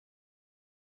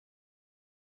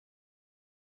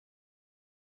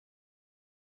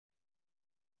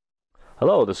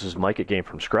Hello, this is Mike at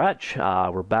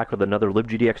Gamefromscratch. We're back with another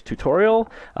LibGDX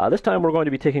tutorial. This time we're going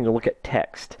to be taking a look at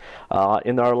text.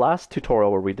 In our last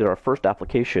tutorial where we did our first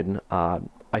application,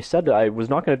 I said that I was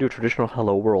not going to do a traditional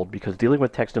hello world because dealing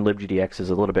with text in LibGDX is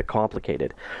a little bit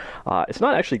complicated. It's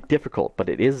not actually difficult, but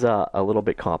it is a little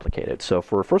bit complicated. So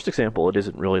for a first example, it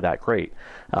isn't really that great.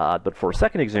 But for a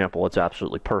second example, it's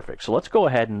absolutely perfect. So let's go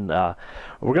ahead and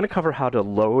we're going to cover how to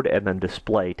load and then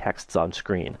display texts on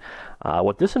screen.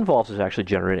 What this involves is actually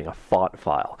generating a font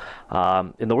file.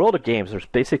 In the world of games, there's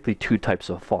basically two types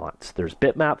of fonts. There's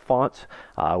bitmap fonts,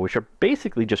 which are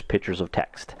basically just pictures of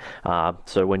text.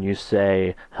 So when you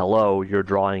say hello, you're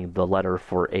drawing the letter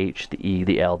for H, the E,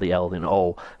 the L, and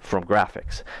O from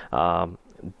graphics.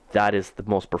 That is the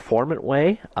most performant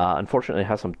way. Unfortunately, it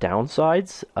has some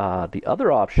downsides. The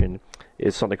other option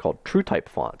is something called TrueType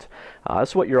font.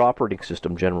 That's what your operating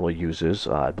system generally uses.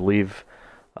 I believe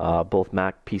both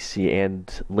Mac, PC, and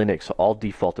Linux all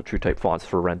default to TrueType fonts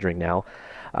for rendering now.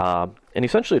 And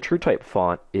essentially a TrueType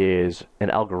font is an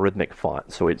algorithmic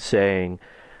font. So it's saying,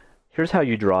 here's how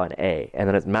you draw an A, and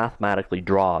then it mathematically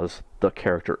draws the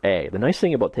character A. The nice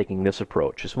thing about taking this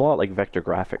approach is more like vector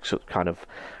graphics kind of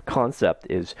concept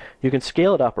is you can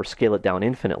scale it up or scale it down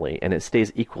infinitely, and it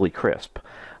stays equally crisp.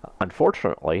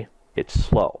 Unfortunately, it's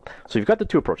slow. So you've got the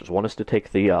two approaches. One is to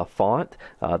take the font,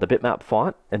 the bitmap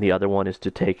font, and the other one is to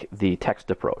take the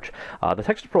text approach. The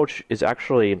text approach is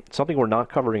actually something we're not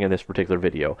covering in this particular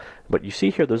video, but you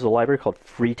see here there's a library called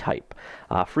TrueType.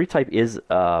 TrueType is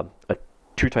a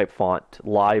TrueType font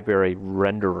library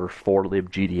renderer for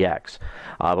LibGDX,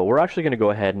 but we're actually going to go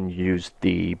ahead and use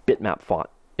the bitmap font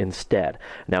instead.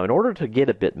 Now, in order to get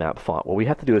a bitmap font, what we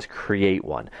have to do is create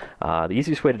one. The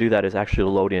easiest way to do that is actually to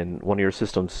load in one of your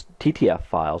system's TTF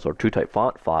files or TrueType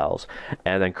font files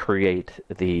and then create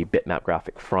the bitmap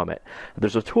graphic from it.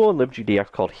 There's a tool in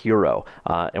LibGDX called Heiro,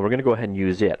 and we're going to go ahead and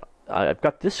use it. I've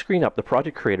got this screen up, the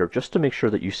project creator, just to make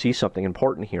sure that you see something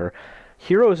important here.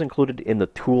 Heiro is included in the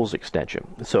tools extension.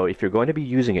 So if you're going to be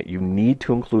using it, you need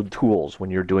to include tools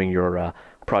when you're doing your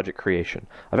project creation.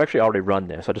 I've actually already run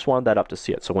this. I just wanted that up to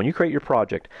see it. So when you create your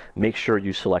project, make sure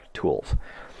you select tools.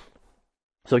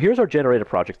 So here's our generated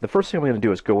project. The first thing I'm going to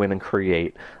do is go in and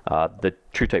create the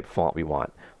TrueType font we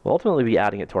want. We'll ultimately be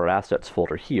adding it to our assets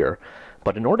folder here.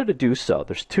 But in order to do so,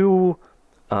 there's two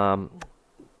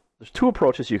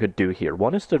approaches you could do here.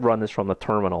 One is to run this from the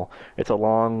terminal. It's a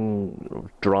long,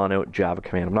 drawn-out Java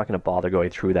command. I'm not going to bother going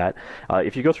through that.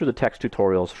 If you go through the text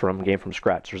tutorials from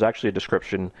Gamefromscratch, there's actually a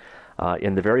description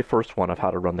in the very first one of how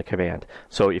to run the command.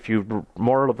 So if you're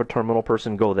more of a terminal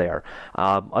person, go there.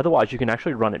 Otherwise, you can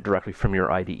actually run it directly from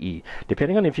your IDE.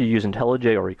 Depending on if you use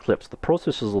IntelliJ or Eclipse, the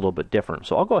process is a little bit different.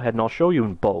 So I'll go ahead and I'll show you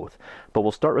in both, but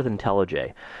we'll start with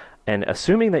IntelliJ. And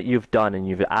assuming that you've done and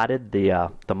you've added the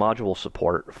module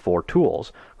support for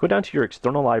tools, go down to your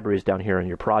external libraries down here in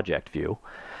your project view,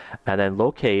 and then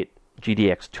locate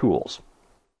GDX tools.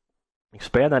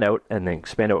 Expand that out, and then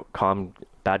expand out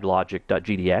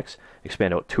badlogic.gdx,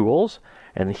 expand out tools,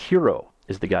 and the Heiro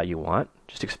is the guy you want.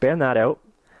 Just expand that out,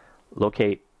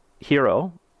 locate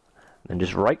Heiro, then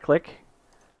just right-click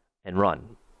and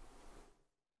run.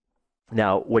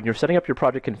 Now, when you're setting up your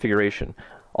project configuration,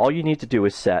 all you need to do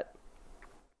is set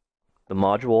the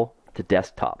module to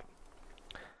desktop.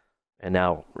 And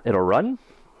now it'll run.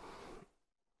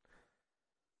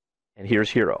 And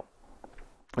here's Heiro.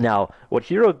 Now, what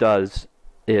Heiro does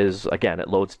is, again, it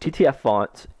loads TTF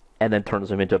fonts and then turns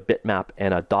them into a bitmap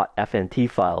and a .fnt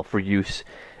file for use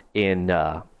in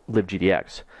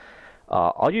LibGDX.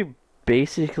 All you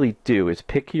basically do is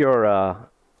pick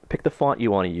the font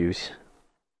you want to use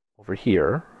over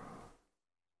here.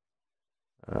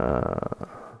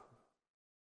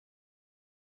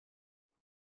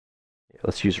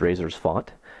 Let's use Razor's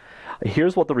font.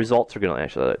 Here's what the results are going to...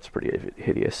 Actually, that's pretty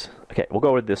hideous. Okay, we'll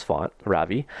go with this font,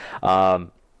 Ravi.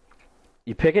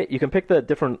 You pick it. You can pick the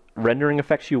different rendering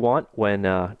effects you want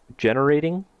when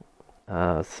generating.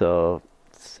 So,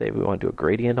 say we want to do a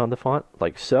gradient on the font,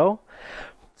 like so.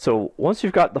 So, once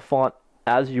you've got the font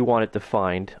as you want it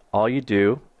defined, all you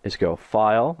do is go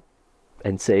File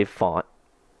and Save Font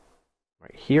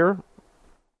right here.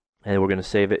 And we're going to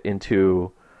save it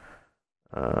into...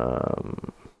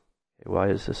 why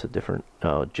is this a different...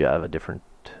 Oh, Java, different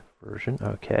version.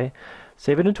 Okay.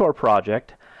 Save it into our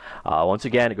project. Once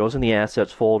again, it goes in the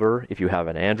Assets folder. If you have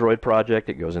an Android project,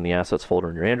 it goes in the Assets folder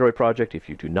in your Android project. If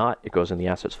you do not, it goes in the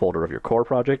Assets folder of your core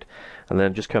project. And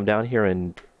then just come down here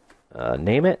and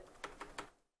name it.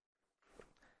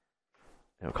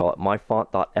 And we'll call it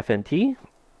myfont.fnt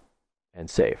and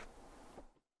save.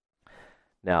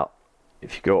 Now,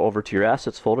 if you go over to your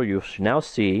Assets folder, you should now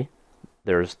see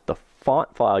there's the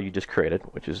font file you just created,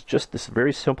 which is just this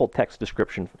very simple text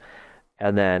description,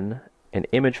 and then an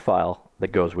image file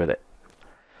that goes with it.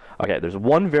 Okay, there's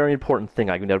one very important thing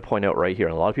I'm going to point out right here,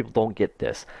 and a lot of people don't get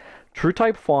this.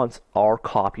 TrueType fonts are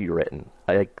copywritten.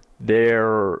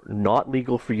 They're not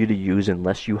legal for you to use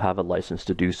unless you have a license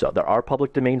to do so. There are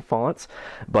public domain fonts,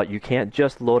 but you can't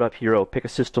just load up Heiro, pick a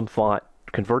system font,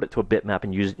 convert it to a bitmap,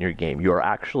 and use it in your game. You are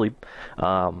actually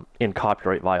in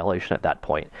copyright violation at that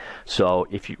point. So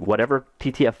if you, whatever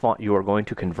TTF font you are going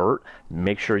to convert,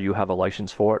 make sure you have a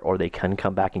license for it, or they can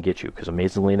come back and get you, because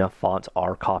amazingly enough, fonts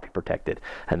are copy protected,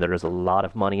 and there is a lot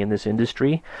of money in this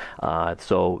industry.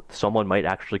 So someone might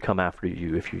actually come after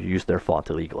you if you use their font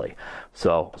illegally.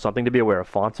 So something to be aware of.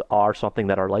 Fonts are something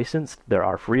that are licensed. There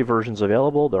are free versions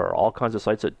available. There are all kinds of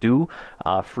sites that do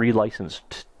free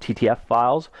licensed TTF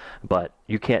files, but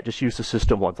you can't just use the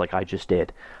system ones like I just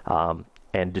did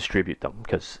and distribute them,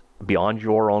 because beyond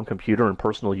your own computer and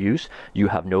personal use, you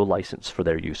have no license for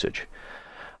their usage.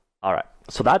 All right,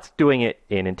 so that's doing it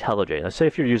in IntelliJ. Let's say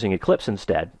if you're using Eclipse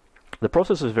instead, the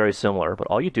process is very similar, but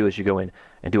all you do is you go in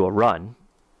and do a run.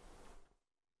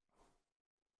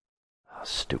 Oh,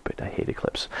 stupid, I hate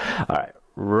Eclipse. All right,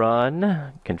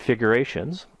 run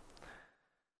configurations,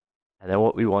 and then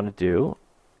what we want to do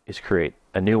is create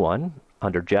a new one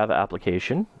under Java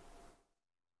application.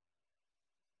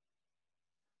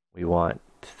 We want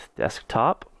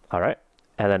desktop. All right.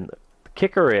 And then the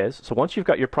kicker is, so once you've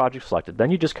got your project selected,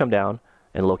 then you just come down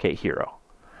and locate Heiro.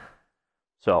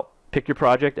 So pick your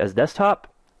project as desktop,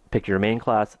 pick your main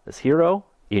class as Heiro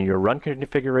in your run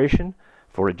configuration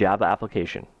for a Java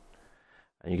application.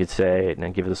 And you could say, and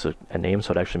then give this a name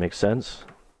so it actually makes sense.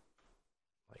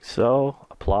 Like so,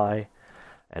 apply,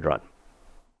 and run.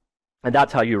 And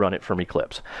that's how you run it from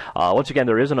Eclipse. Once again,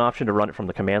 there is an option to run it from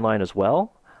the command line as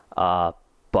well,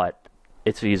 but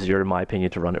it's easier, in my opinion,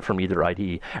 to run it from either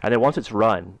IDE. And then once it's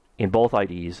run in both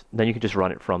IDEs, then you can just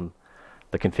run it from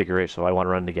the configuration. So if I want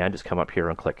to run it again, just come up here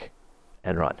and click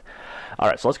and run. All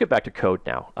right, so let's get back to code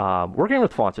now. Working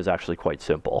with fonts is actually quite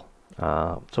simple.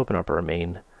 Let's open up our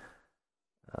main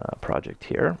project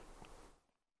here.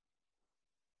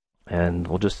 And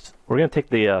we're going to take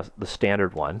the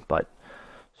standard one, but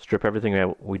strip everything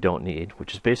that we don't need,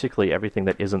 which is basically everything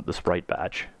that isn't the sprite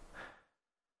batch.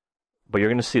 But you're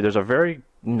going to see there's a very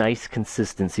nice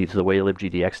consistency to the way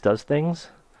LibGDX does things.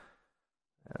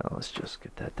 Let's just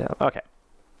get that down. Okay,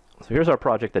 so here's our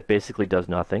project that basically does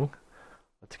nothing.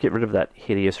 Let's get rid of that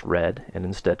hideous red and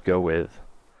instead go with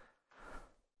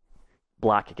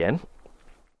black again.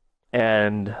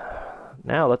 And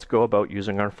now let's go about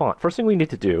using our font. First thing we need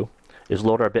to do is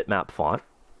load our bitmap font,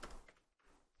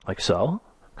 like so.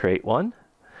 Create one,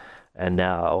 and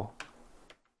now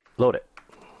load it.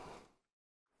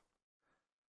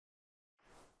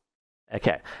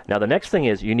 Okay, now the next thing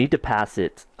is you need to pass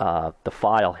it the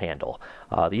file handle.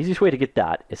 The easiest way to get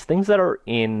that is things that are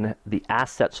in the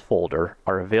assets folder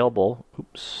are available.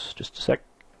 Oops, just a sec.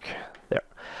 There.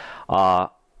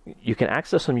 You can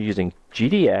access them using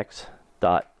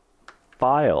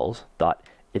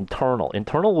gdx.files.internal.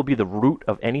 Internal will be the root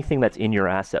of anything that's in your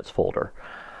assets folder.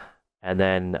 And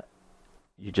then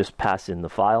you just pass in the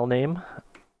file name,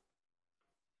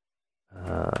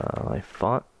 my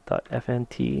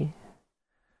font.fnt,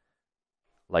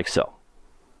 like so.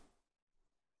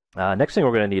 Next thing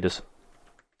we're going to need is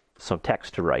some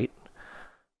text to write.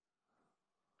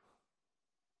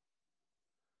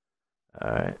 All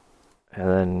right, and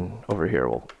then over here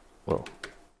we'll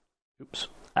oops,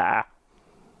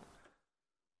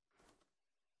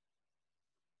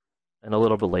 And a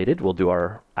little belated, we'll do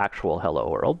our actual hello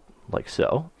world, like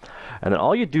so. And then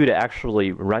all you do to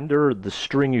actually render the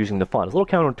string using the font is a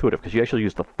little counterintuitive, because you actually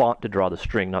use the font to draw the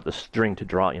string, not the string to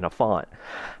draw in a font.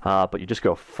 But you just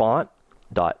go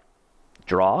font.draw.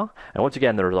 And once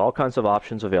again, there's all kinds of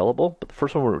options available. But the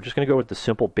first one, we're just going to go with the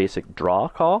simple basic draw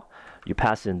call. You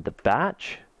pass in the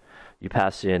batch. You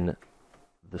pass in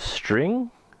the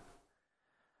string.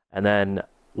 And then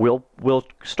we'll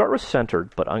start with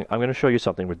centered, but I'm going to show you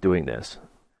something with doing this.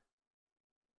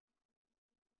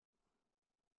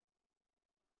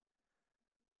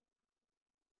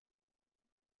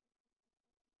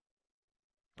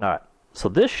 All right, so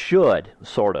this should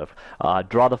sort of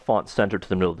draw the font centered to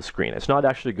the middle of the screen. It's not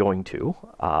actually going to,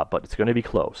 but it's going to be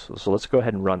close. So let's go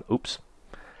ahead and run. Oops.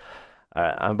 All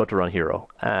right, I'm about to run Heiro.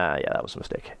 Yeah, that was a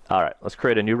mistake. All right, let's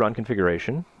create a new run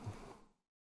configuration.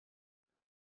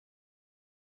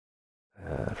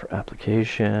 For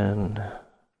application,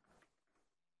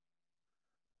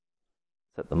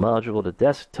 set the module to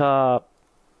desktop,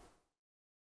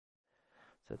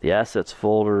 set the assets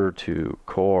folder to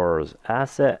cores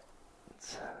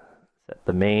assets,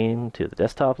 the main to the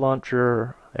desktop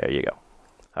launcher. There you go.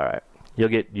 All right. You'll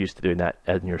get used to doing that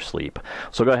in your sleep.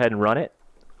 So go ahead and run it.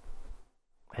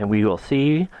 And we will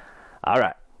see. All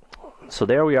right. So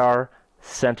there we are,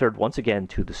 centered once again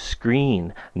to the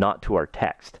screen, not to our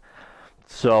text.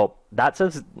 So that's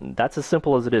as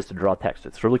simple as it is to draw text.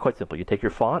 It's really quite simple. You take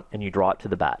your font and you draw it to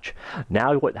the batch.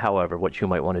 Now, however, what you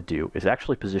might want to do is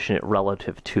actually position it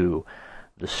relative to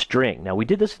the string. Now, we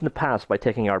did this in the past by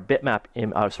taking our bitmap,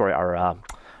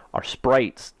 our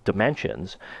sprites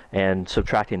dimensions and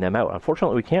subtracting them out.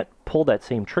 Unfortunately, we can't pull that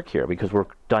same trick here because we're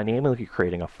dynamically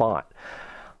creating a font.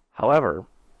 However,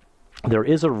 there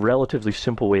is a relatively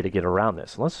simple way to get around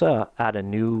this. Let's add a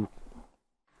new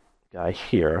guy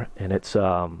here, and it's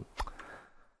let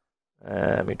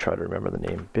me try to remember the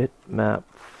name. Bitmap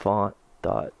font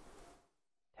dot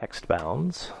text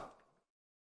bounds.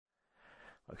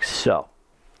 So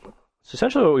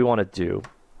essentially what we want to do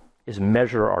is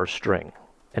measure our string,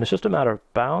 and it's just a matter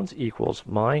of bounds equals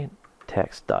my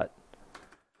text dot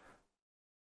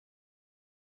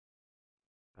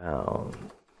bounds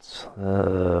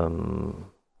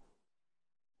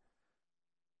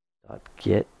dot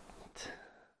get.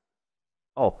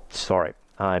 Oh, sorry,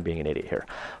 I'm being an idiot here.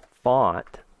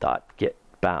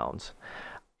 Font.getBounds,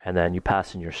 and then you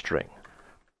pass in your string.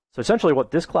 So essentially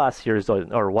what this class here is,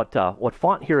 or what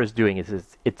font here is doing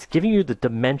is it's giving you the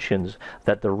dimensions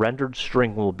that the rendered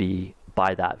string will be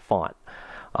by that font.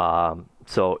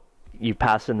 So you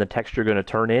pass in the text you're going to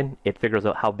turn in, it figures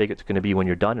out how big it's going to be when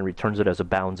you're done and returns it as a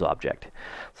bounds object.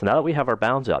 So now that we have our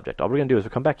bounds object, all we're going to do is we'll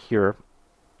come back here,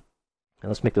 and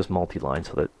let's make this multi-line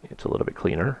so that it's a little bit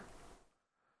cleaner.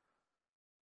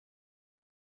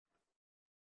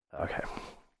 Okay.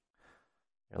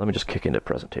 Let me just kick into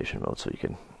presentation mode so you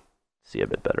can see a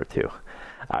bit better too.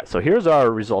 All right, so here's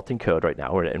our resulting code right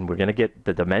now, and we're going to get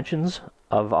the dimensions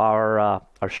of our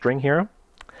string here.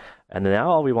 And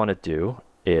now all we want to do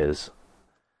is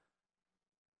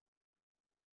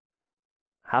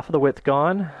half of the width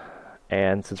gone,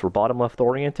 and since we're bottom left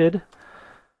oriented,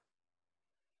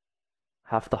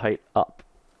 half the height up,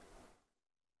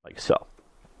 like so.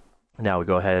 Now we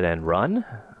go ahead and run.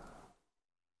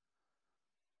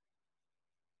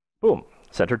 Boom,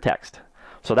 centered text.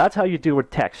 So that's how you do with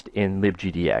text in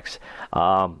LibGDX.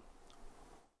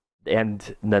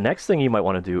 And the next thing you might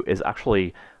want to do is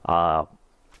actually a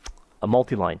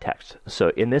multi-line text. So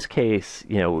in this case,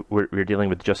 you know, we're dealing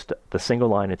with just the single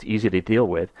line. It's easy to deal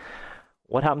with.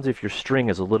 What happens if your string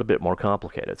is a little bit more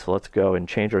complicated? So let's go and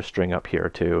change our string up here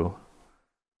to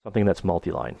something that's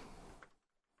multi-line.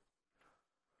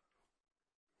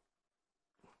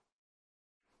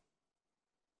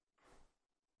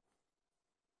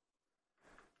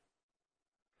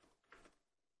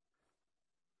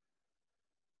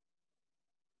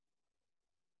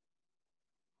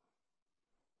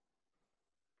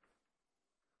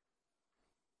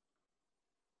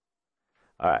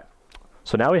 All right,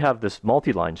 so now we have this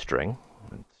multi-line string.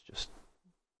 It's just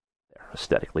there,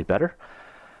 aesthetically better.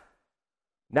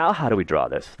 Now how do we draw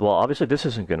this? Well, obviously this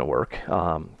isn't going to work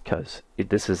because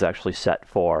this is actually set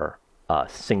for a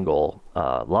single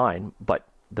line, but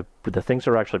the things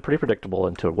are actually pretty predictable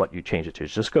into what you change it to.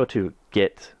 Just go to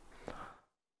get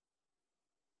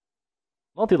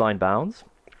multi-line bounds,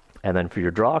 and then for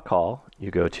your draw call, you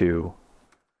go to,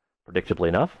 predictably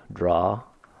enough, draw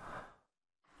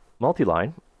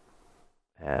multi-line,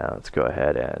 and let's go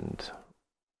ahead and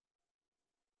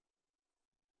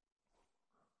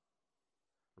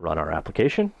run our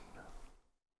application.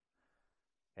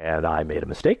 And I made a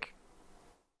mistake.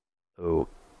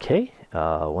 Okay,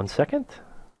 1 second.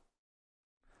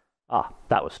 Ah,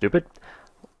 that was stupid.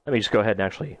 Let me just go ahead and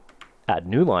actually add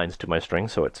new lines to my string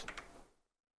so it's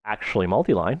actually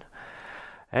multi-line.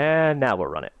 And now we'll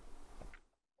run it.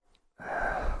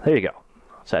 There you go.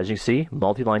 So as you see,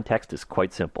 multi-line text is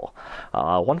quite simple.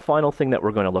 One final thing that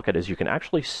we're going to look at is you can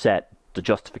actually set the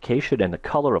justification and the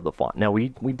color of the font. Now we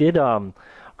did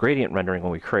gradient rendering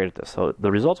when we created this, so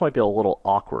the results might be a little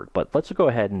awkward, but let's go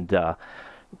ahead and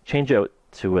change out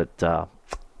to it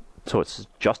so it's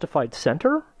justified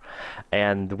center,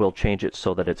 and we'll change it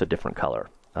so that it's a different color.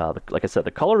 Like I said,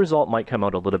 the color result might come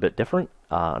out a little bit different,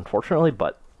 unfortunately,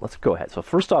 but let's go ahead. So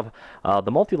first off,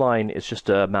 the multi-line is just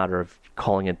a matter of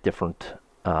calling it different,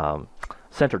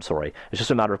 centered, sorry. It's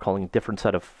just a matter of calling a different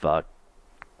set of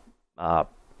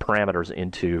parameters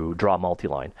into draw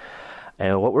multi-line.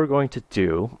 And what we're going to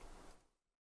do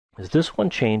is this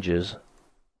one changes,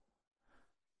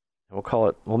 and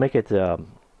we'll make it the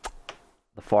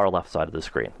far left side of the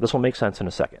screen. This will make sense in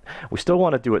a second. We still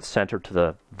want to do it centered to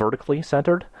the vertically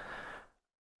centered.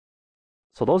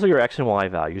 So those are your X and Y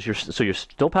values. So you're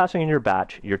still passing in your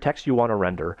batch, your text you want to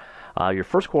render. Your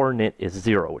first coordinate is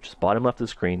 0, which is bottom left of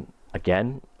the screen.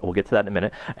 Again, we'll get to that in a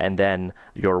minute. And then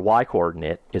your Y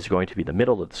coordinate is going to be the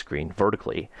middle of the screen,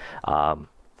 vertically.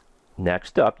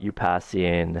 Next up, you pass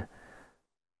in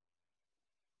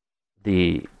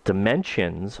the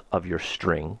dimensions of your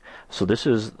string. So this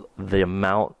is the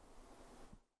amount,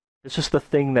 this is the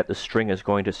thing that the string is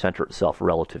going to center itself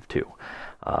relative to.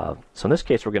 So in this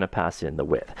case, we're going to pass in the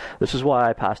width. This is why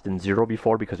I passed in 0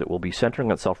 before, because it will be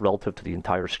centering itself relative to the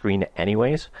entire screen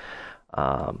anyways.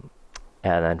 And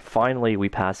then finally, we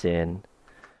pass in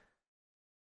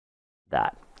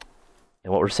that.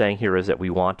 And what we're saying here is that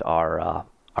we want our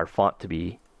font to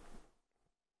be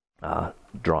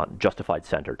drawn, justified,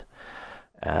 centered.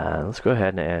 And let's go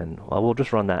ahead and, well, we'll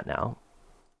just run that now.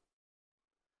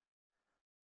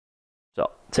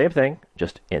 So, same thing,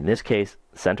 just in this case,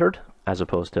 centered, as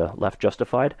opposed to left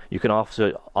justified. You can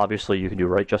also, obviously, you can do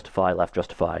right justify, left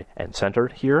justify, and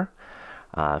centered here.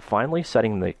 Finally,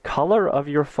 setting the color of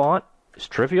your font is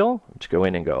trivial. Just go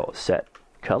in and go set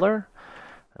color.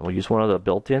 And we'll use one of the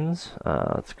built-ins.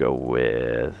 Let's go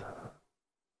with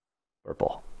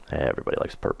purple. Everybody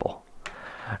likes purple.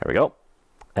 There we go.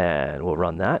 And we'll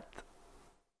run that.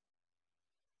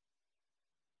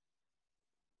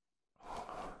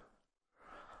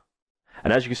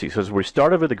 And as you can see, so as we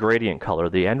started with a gradient color,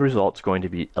 the end result is going to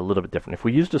be a little bit different. If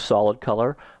we used a solid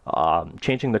color,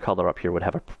 changing the color up here would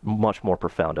have a much more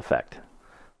profound effect.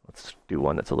 Let's do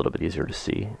one that's a little bit easier to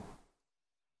see.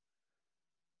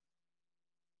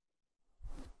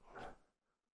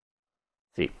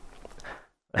 See,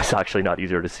 it's actually not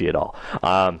easier to see at all.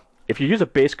 If you use a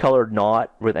base color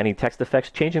not with any text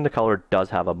effects, changing the color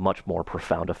does have a much more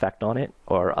profound effect on it,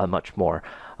 or a much more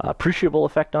appreciable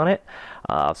effect on it.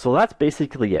 So that's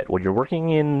basically it. When you're working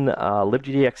in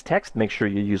LibGDX text, make sure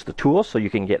you use the tools so you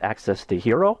can get access to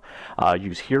Heiro.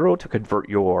 Use Heiro to convert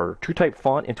your TrueType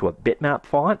font into a bitmap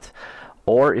font,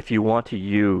 or if you want to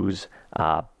use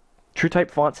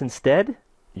TrueType fonts instead,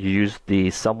 you use the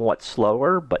somewhat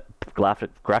slower but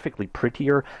graphically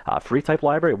prettier FreeType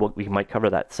library. We might cover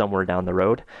that somewhere down the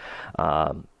road.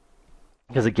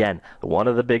 Because again, one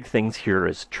of the big things here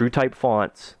is TrueType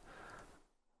fonts,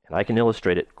 and I can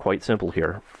illustrate it quite simple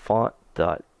here.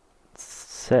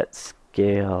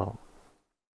 Font.setScale.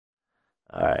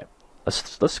 Alright,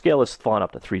 let's scale this font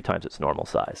up to 3 times its normal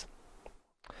size.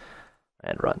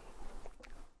 And run.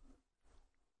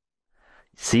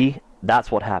 See,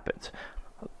 that's what happens.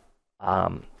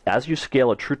 As you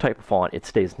scale a TrueType font, it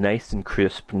stays nice and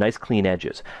crisp, nice clean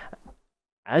edges.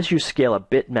 As you scale a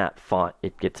bitmap font,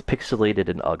 it gets pixelated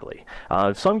and ugly.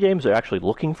 Some games are actually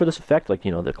looking for this effect, like,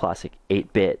 you know, the classic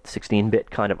 8-bit,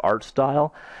 16-bit kind of art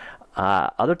style.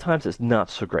 Other times it's not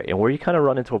so great, and where you kind of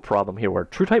run into a problem here, where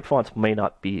TrueType fonts may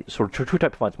not be,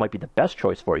 TrueType fonts might be the best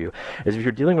choice for you, is if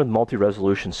you're dealing with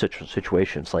multi-resolution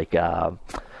situations, like,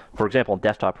 for example, on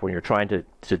desktop, when you're trying to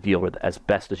deal with as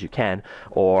best as you can,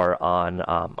 or on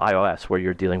iOS, where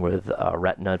you're dealing with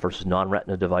Retina versus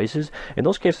non-Retina devices. In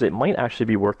those cases, it might actually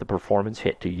be worth the performance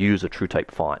hit to use a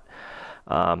TrueType font.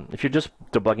 If you're just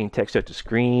debugging text out to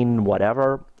screen,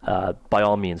 whatever, by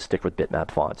all means, stick with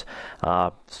bitmap fonts.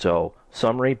 So,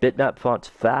 summary, bitmap fonts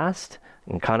fast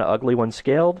and kind of ugly when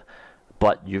scaled,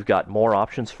 but you've got more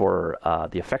options for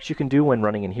the effects you can do when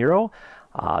running in Heiro.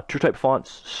 TrueType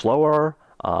fonts, slower,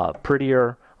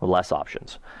 prettier, less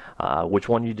options. Which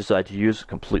one you decide to use,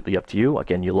 completely up to you.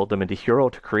 Again, you load them into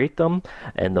Heiro to create them,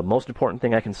 and the most important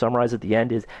thing I can summarize at the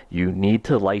end is you need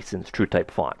to license TrueType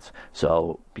fonts.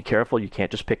 So be careful, you can't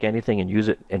just pick anything and use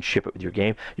it and ship it with your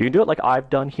game. You can do it like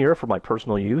I've done here for my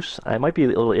personal use. I might be a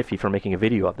little iffy for making a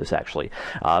video of this actually,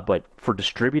 but for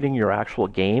distributing your actual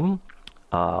game,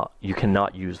 you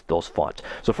cannot use those fonts.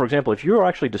 So for example, if you're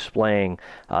actually displaying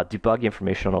debug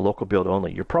information on a local build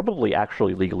only, you're probably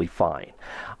actually legally fine.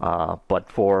 But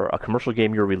for a commercial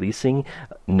game you're releasing,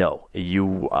 no,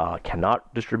 you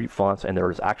cannot distribute fonts, and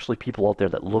there's actually people out there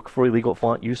that look for illegal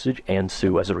font usage and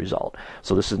sue as a result.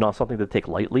 So this is not something to take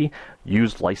lightly.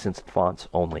 Use licensed fonts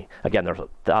only. Again, there's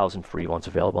 1,000 free ones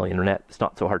available on the internet. It's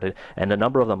not so hard to, and a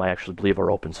number of them I actually believe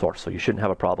are open source, so you shouldn't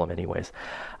have a problem anyways.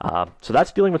 So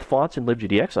that's dealing with fonts in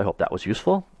LibGDX. I hope that was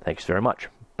useful. Thanks very much.